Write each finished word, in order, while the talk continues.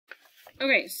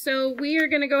Okay, so we are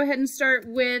going to go ahead and start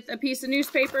with a piece of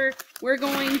newspaper. We're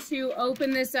going to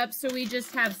open this up so we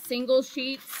just have single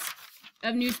sheets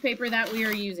of newspaper that we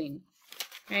are using.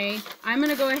 Okay, I'm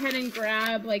going to go ahead and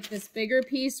grab like this bigger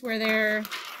piece where they're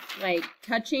like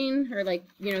touching or like,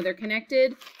 you know, they're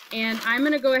connected. And I'm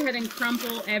going to go ahead and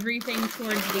crumple everything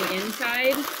towards the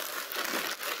inside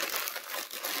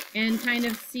and kind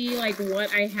of see like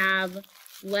what I have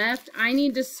left. I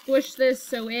need to squish this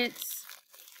so it's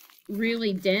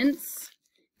really dense.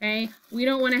 Okay, we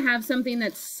don't want to have something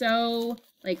that's so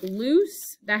like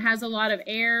loose that has a lot of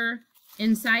air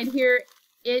inside here.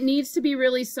 It needs to be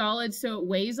really solid so it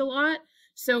weighs a lot,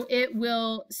 so it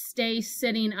will stay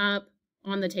sitting up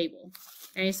on the table.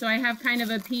 Okay, so I have kind of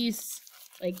a piece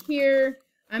like here.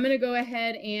 I'm going to go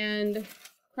ahead and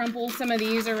crumple some of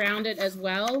these around it as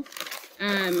well.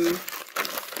 And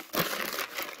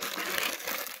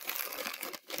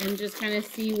just kind of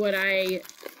see what I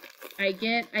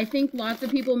get. I think lots of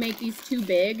people make these too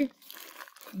big.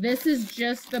 This is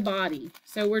just the body.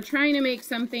 So we're trying to make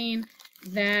something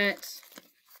that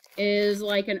is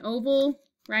like an oval,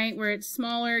 right? Where it's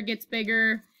smaller, gets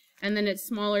bigger, and then it's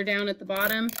smaller down at the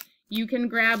bottom. You can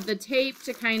grab the tape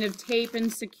to kind of tape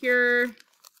and secure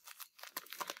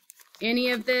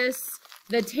any of this.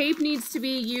 The tape needs to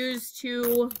be used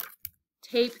to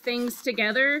tape things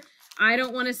together. I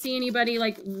don't want to see anybody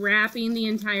like wrapping the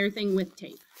entire thing with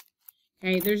tape.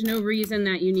 Okay, there's no reason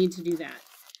that you need to do that.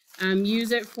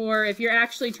 Use it for if you're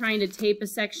actually trying to tape a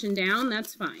section down,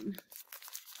 that's fine.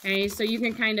 Okay, so you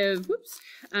can kind of,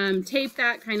 tape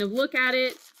that, kind of look at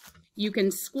it. You can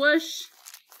squish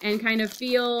and kind of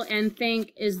feel and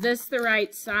think, is this the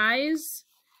right size?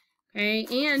 Okay,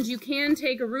 and you can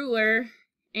take a ruler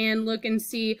and look and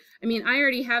see. I mean, I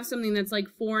already have something that's like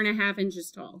 4.5 inches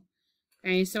tall.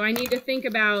 Okay, so I need to think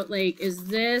about like, is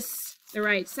this the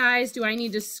right size? Do I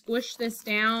need to squish this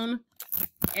down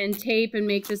and tape and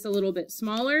make this a little bit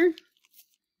smaller?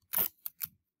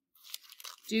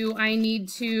 Do I need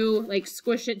to like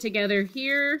squish it together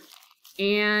here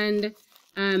and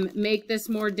make this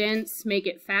more dense, make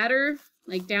it fatter,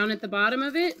 like down at the bottom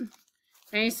of it?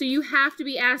 Okay, so you have to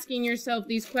be asking yourself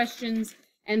these questions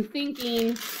and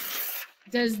thinking,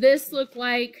 does this look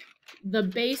like the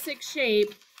basic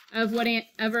shape of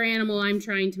whatever animal I'm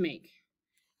trying to make?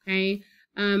 Okay,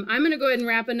 I'm going to go ahead and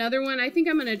wrap another one. I think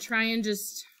I'm going to try and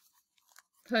just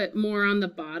put more on the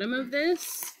bottom of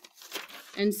this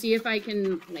and see if I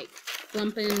can like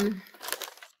clump in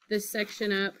this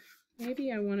section up.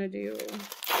 Maybe I want to do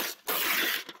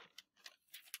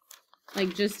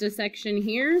like just a section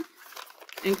here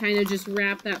and kind of just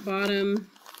wrap that bottom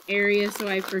area so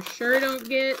I for sure don't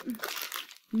get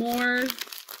more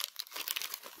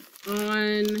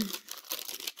on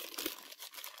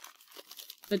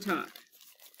the top.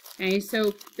 Okay,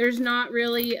 so there's not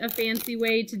really a fancy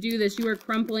way to do this. You are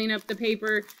crumpling up the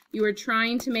paper. You are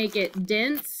trying to make it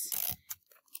dense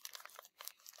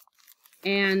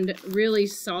and really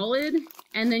solid,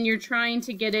 and then you're trying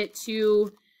to get it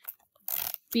to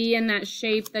be in that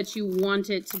shape that you want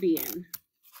it to be in.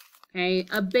 Okay,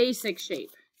 a basic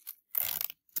shape.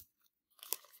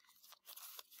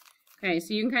 Okay,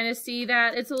 so you can kind of see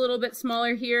that it's a little bit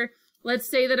smaller here. Let's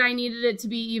say that I needed it to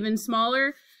be even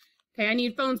smaller. Okay, I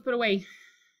need phones put away.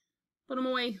 Put them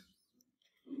away.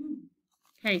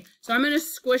 Okay, so I'm going to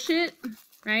squish it,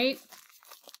 right?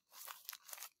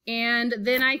 And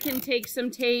then I can take some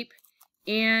tape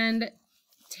and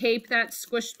tape that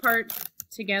squished part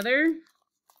together.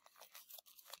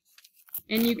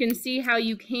 And you can see how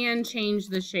you can change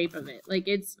the shape of it. Like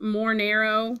it's more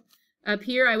narrow. Up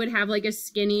here, I would have like a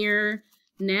skinnier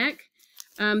neck.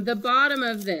 The bottom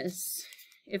of this,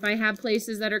 if I have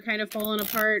places that are kind of falling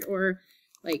apart or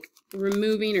like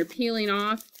removing or peeling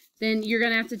off, then you're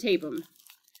going to have to tape them.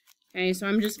 Okay, so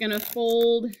I'm just going to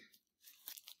fold,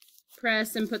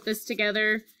 press, and put this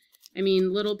together. I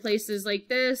mean, little places like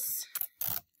this,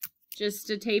 just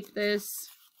to tape this.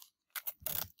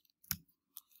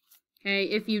 Okay,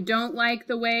 if you don't like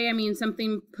the way, I mean,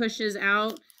 something pushes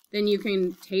out, then you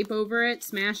can tape over it,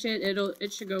 smash it,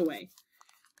 it should go away.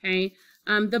 Okay,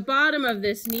 the bottom of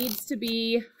this needs to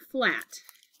be flat.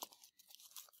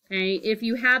 Okay, if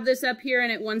you have this up here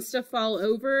and it wants to fall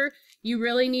over, you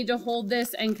really need to hold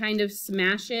this and kind of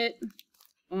smash it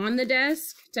on the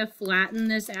desk to flatten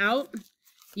this out.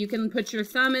 You can put your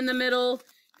thumb in the middle,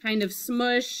 kind of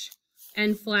smush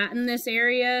and flatten this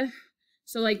area.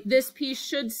 So like this piece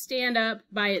should stand up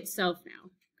by itself now,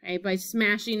 okay, by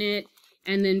smashing it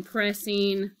and then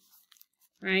pressing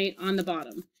right on the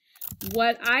bottom.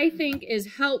 What I think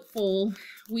is helpful,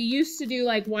 we used to do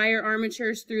like wire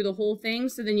armatures through the whole thing,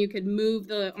 so then you could move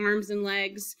the arms and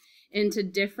legs into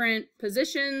different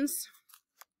positions.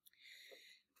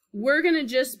 We're going to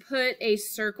just put a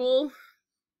circle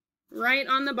right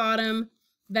on the bottom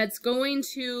that's going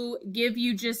to give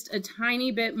you just a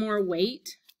tiny bit more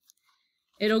weight.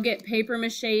 It'll get paper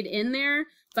mache'd in there,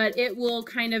 but it will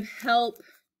kind of help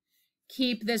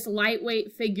keep this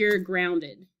lightweight figure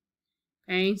grounded.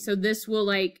 Okay, so this will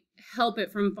like help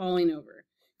it from falling over.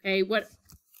 Okay, what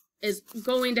is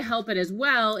going to help it as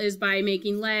well is by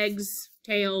making legs,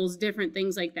 tails, different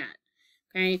things like that.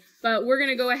 Okay, but we're going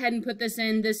to go ahead and put this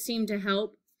in. This seemed to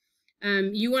help.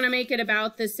 You want to make it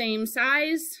about the same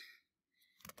size.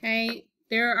 Okay,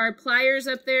 there are pliers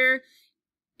up there.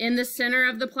 In the center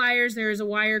of the pliers, there is a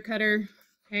wire cutter.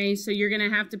 Okay, so you're going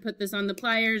to have to put this on the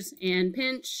pliers and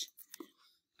pinch.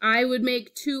 I would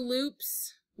make 2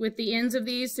 loops with the ends of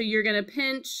these, so you're going to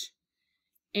pinch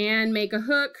and make a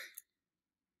hook.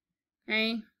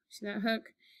 Okay, see that hook?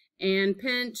 And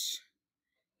pinch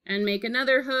and make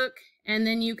another hook, and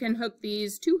then you can hook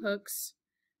these 2 hooks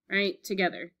right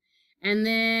together. And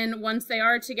then once they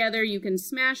are together, you can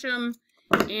smash them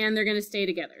and they're going to stay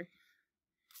together.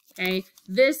 Okay,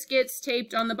 this gets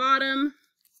taped on the bottom.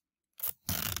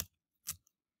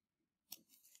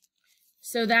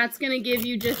 So that's going to give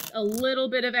you just a little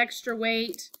bit of extra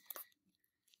weight,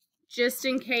 just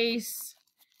in case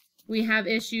we have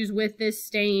issues with this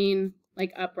staying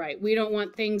like upright. We don't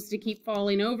want things to keep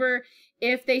falling over.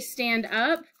 If they stand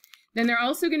up, then they're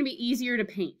also going to be easier to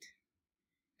paint.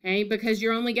 Okay, because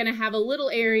you're only going to have a little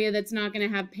area that's not going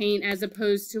to have paint, as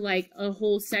opposed to like a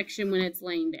whole section when it's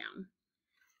laying down.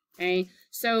 Okay,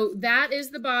 so that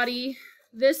is the body.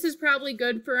 This is probably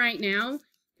good for right now.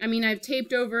 I mean, I've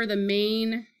taped over the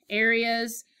main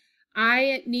areas.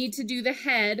 I need to do the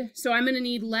head, so I'm going to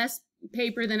need less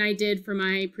paper than I did for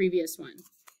my previous one.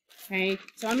 Okay,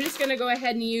 so I'm just going to go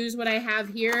ahead and use what I have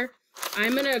here.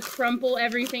 I'm going to crumple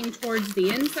everything towards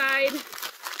the inside.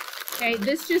 Okay,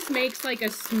 this just makes like a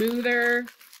smoother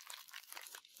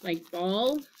like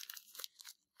ball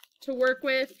to work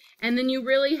with. And then you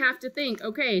really have to think,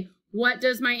 okay, what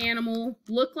does my animal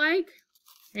look like?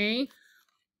 Okay,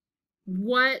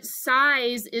 what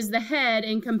size is the head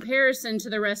in comparison to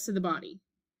the rest of the body?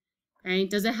 Okay,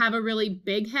 does it have a really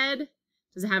big head?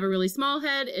 Does it have a really small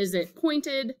head? Is it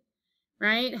pointed,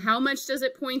 right? How much does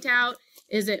it point out?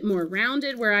 Is it more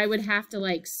rounded where I would have to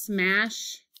like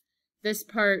smash this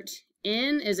part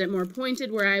in? Is it more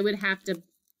pointed where I would have to,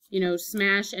 you know,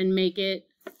 smash and make it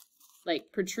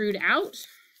like protrude out?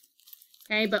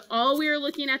 Okay, but all we are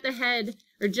looking at the head,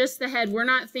 or just the head. We're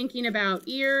not thinking about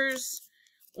ears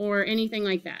or anything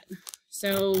like that.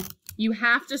 So you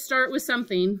have to start with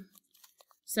something.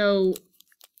 So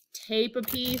tape a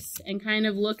piece and kind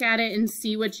of look at it and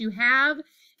see what you have.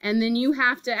 And then you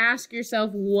have to ask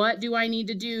yourself, what do I need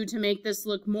to do to make this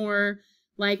look more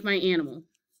like my animal?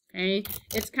 Okay,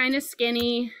 it's kind of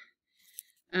skinny.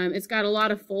 It's got a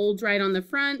lot of folds right on the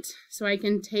front, so I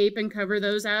can tape and cover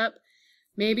those up.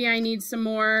 Maybe I need some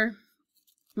more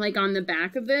like on the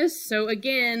back of this. So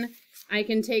again, I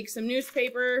can take some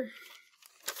newspaper,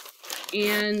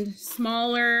 and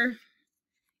smaller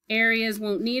areas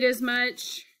won't need as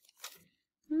much.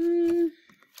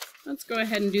 Let's go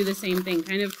ahead and do the same thing.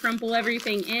 Kind of crumple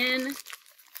everything in.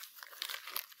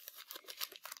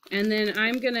 And then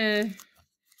I'm going to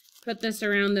put this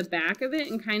around the back of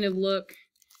it and kind of look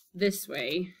this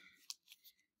way.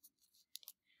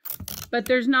 But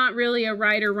there's not really a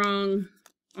right or wrong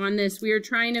on this. We are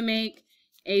trying to make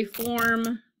a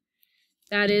form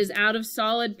that is out of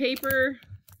solid paper.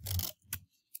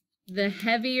 The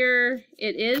heavier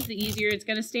it is, the easier it's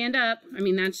going to stand up. I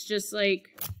mean, that's just like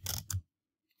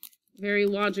very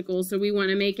logical. So we want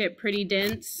to make it pretty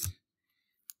dense.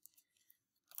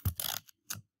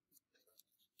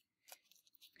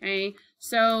 Okay,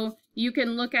 so you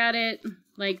can look at it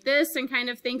like this and kind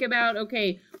of think about,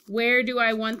 okay, where do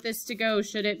I want this to go?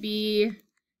 Should it be,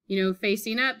 you know,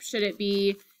 facing up? Should it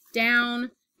be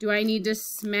down? Do I need to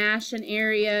smash an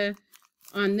area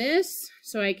on this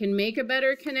so I can make a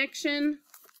better connection?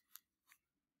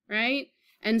 Right?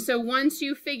 And so once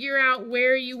you figure out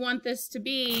where you want this to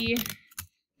be,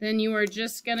 then you are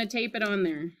just going to tape it on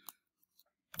there.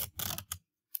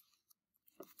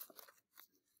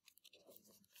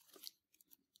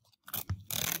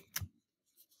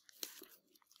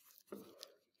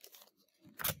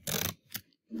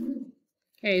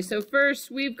 Okay, so first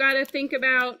we've got to think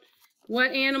about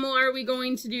what animal are we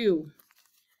going to do.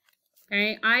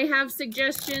 Okay, I have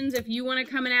suggestions. If you want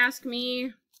to come and ask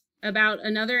me about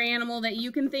another animal that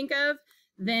you can think of,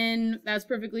 then that's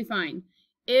perfectly fine.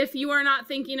 If you are not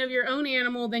thinking of your own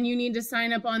animal, then you need to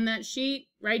sign up on that sheet,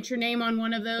 write your name on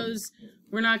one of those.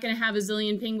 We're not going to have a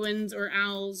zillion penguins or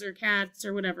owls or cats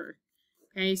or whatever.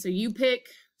 Okay, so you pick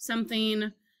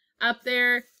something up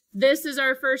there. This is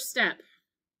our first step.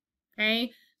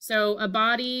 Okay, so a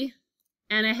body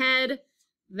and a head,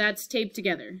 that's taped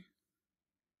together.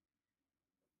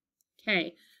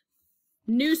 Okay,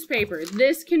 newspaper.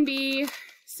 This can be,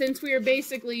 since we are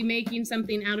basically making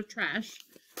something out of trash,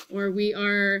 or we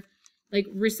are like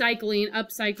recycling,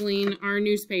 upcycling our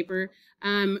newspaper,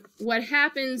 what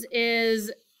happens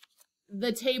is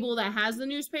the table that has the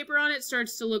newspaper on it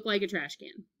starts to look like a trash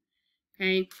can.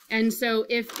 Okay, and so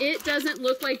if it doesn't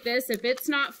look like this, if it's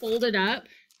not folded up,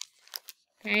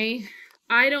 okay,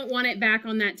 I don't want it back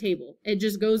on that table. It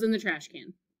just goes in the trash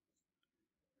can.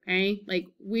 Okay, like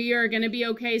we are going to be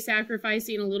okay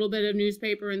sacrificing a little bit of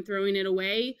newspaper and throwing it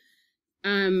away.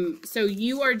 So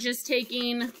you are just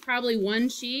taking probably one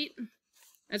sheet.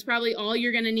 That's probably all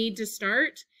you're going to need to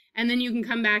start. And then you can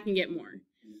come back and get more.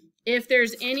 If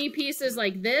there's any pieces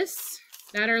like this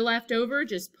that are left over,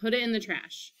 just put it in the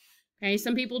trash. Okay,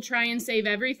 some people try and save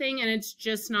everything and it's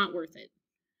just not worth it.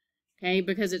 Okay,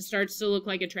 because it starts to look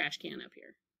like a trash can up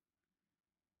here.